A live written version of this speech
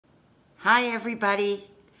Hi everybody,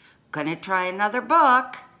 gonna try another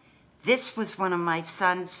book. This was one of my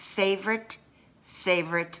son's favorite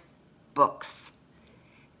books.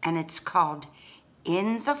 And it's called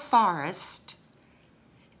In the Forest,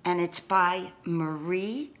 and it's by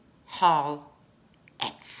Marie Hall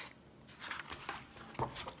Etz.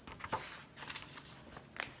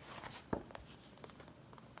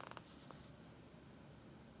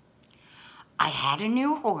 I had a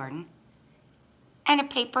new horn and a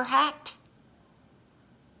paper hat.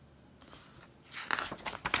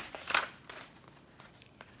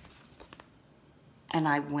 And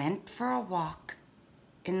I went for a walk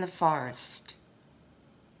in the forest.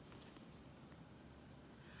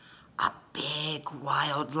 A big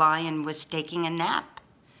wild lion was taking a nap,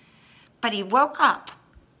 but he woke up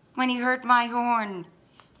when he heard my horn.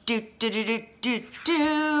 Do, do, do, do, do,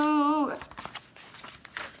 do.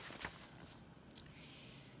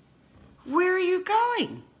 "Where are you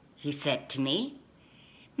going?" he said to me.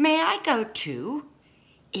 "May I go too,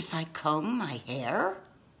 if I comb my hair?"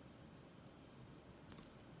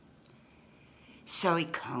 So he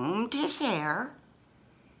combed his hair,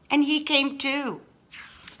 and he came too.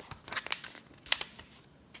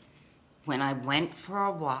 When I went for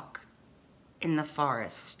a walk in the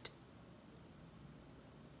forest.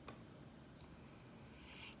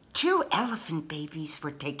 2 elephant babies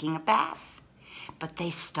were taking a bath, but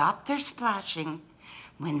they stopped their splashing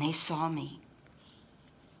when they saw me.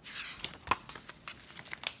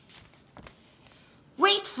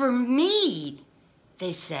 "Wait for me,"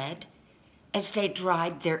 they said, as they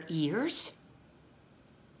dried their ears.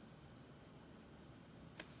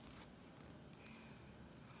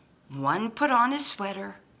 One put on a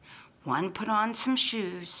sweater, one put on some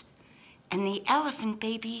shoes, and the elephant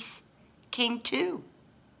babies came too.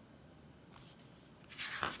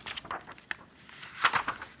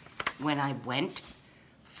 When I went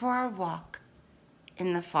for a walk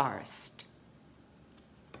in the forest.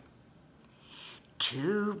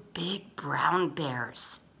 2 big brown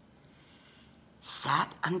bears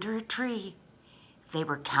sat under a tree. They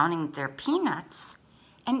were counting their peanuts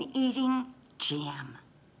and eating jam.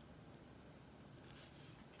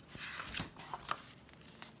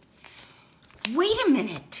 "Wait a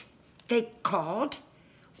minute," they called.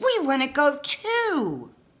 "We want to go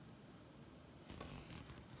too."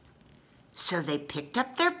 So they picked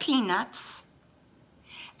up their peanuts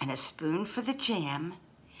and a spoon for the jam,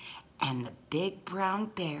 and the big brown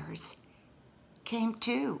bears came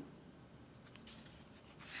too.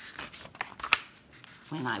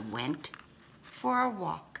 When I went for a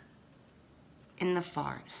walk in the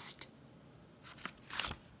forest.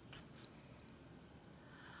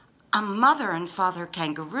 A mother and father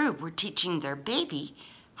kangaroo were teaching their baby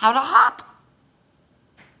how to hop.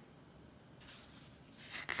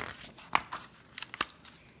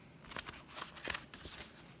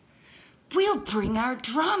 "We'll bring our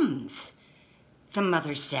drums," the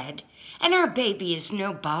mother said, "and our baby is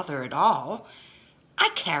no bother at all. I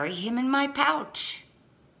carry him in my pouch."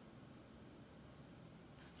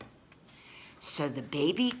 So the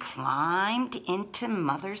baby climbed into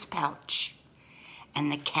mother's pouch,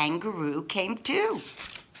 and the kangaroo came too.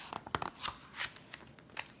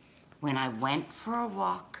 When I went for a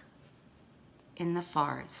walk in the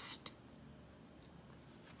forest.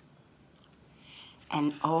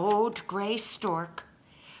 An old gray stork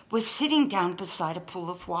was sitting down beside a pool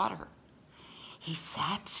of water. He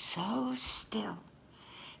sat so still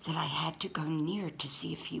that I had to go near to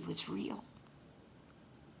see if he was real.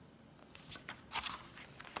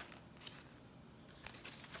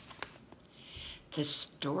 The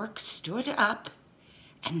stork stood up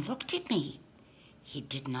and looked at me. He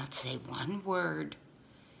did not say one word.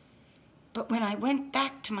 But when I went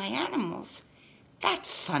back to my animals, that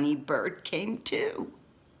funny bird came too.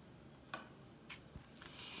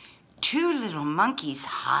 2 little monkeys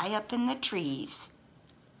high up in the trees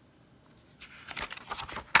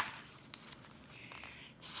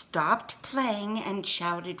stopped playing and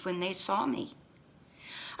shouted when they saw me.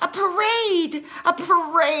 "A parade! A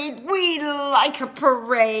parade! We like a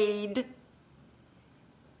parade!"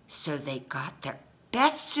 So they got their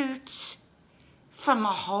best suits from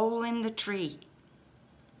a hole in the tree.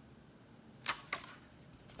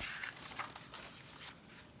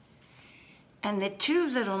 And the 2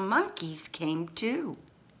 little monkeys came too.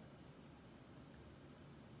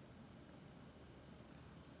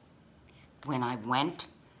 When I went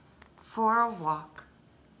for a walk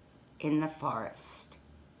in the forest.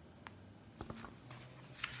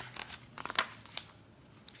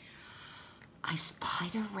 I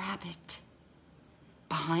spied a rabbit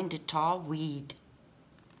behind a tall weed.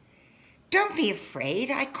 "Don't be afraid,"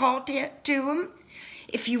 I called to him.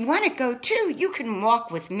 If you want to go too, you can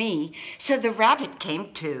walk with me. So the rabbit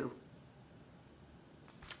came too.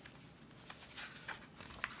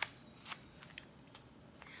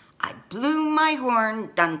 I blew my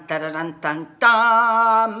horn, dun dun dun dun dun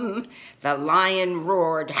dun. The lion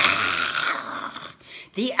roared.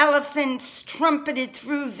 The elephants trumpeted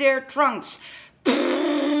through their trunks.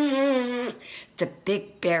 The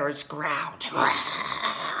big bears growled.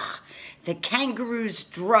 The kangaroos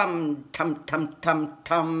drummed, tum, tum, tum,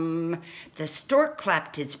 tum. The stork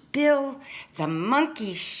clapped his bill. The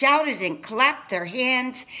monkeys shouted and clapped their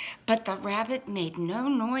hands. But the rabbit made no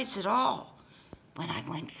noise at all when I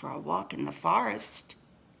went for a walk in the forest.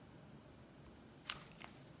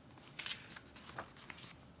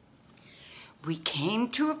 We came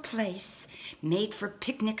to a place made for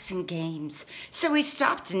picnics and games, so we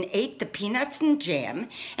stopped and ate the peanuts and jam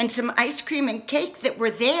and some ice cream and cake that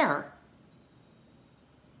were there.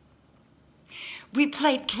 We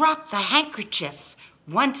played drop the handkerchief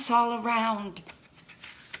once all around.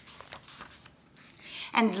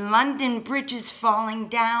 And London Bridge is falling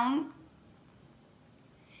down.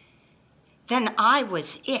 Then I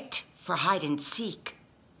was it for hide and seek.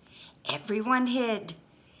 Everyone hid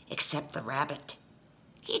except the rabbit.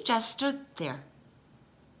 He just stood there.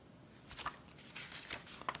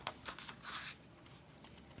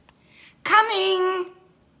 Coming,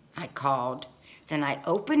 I called. Then I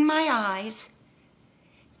opened my eyes.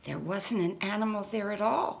 There wasn't an animal there at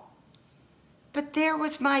all. But there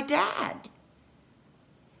was my dad.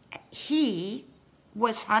 He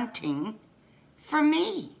was hunting for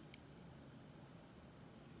me.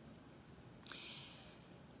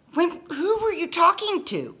 Who were you talking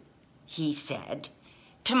to? He said.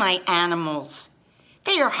 To my animals.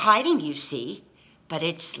 They are hiding, you see. But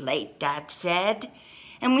it's late, Dad said,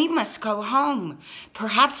 and we must go home.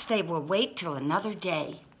 Perhaps they will wait till another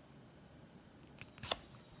day.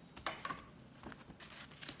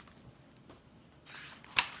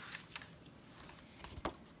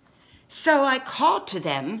 So I called to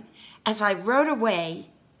them as I rode away.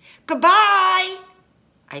 Goodbye,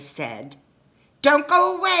 I said. Don't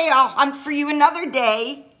go away, I'll hunt for you another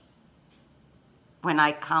day. When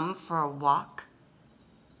I come for a walk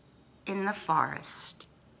in the forest.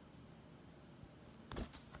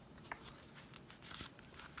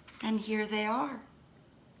 And here they are.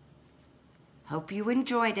 Hope you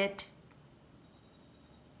enjoyed it.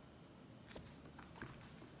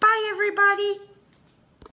 Bye, everybody.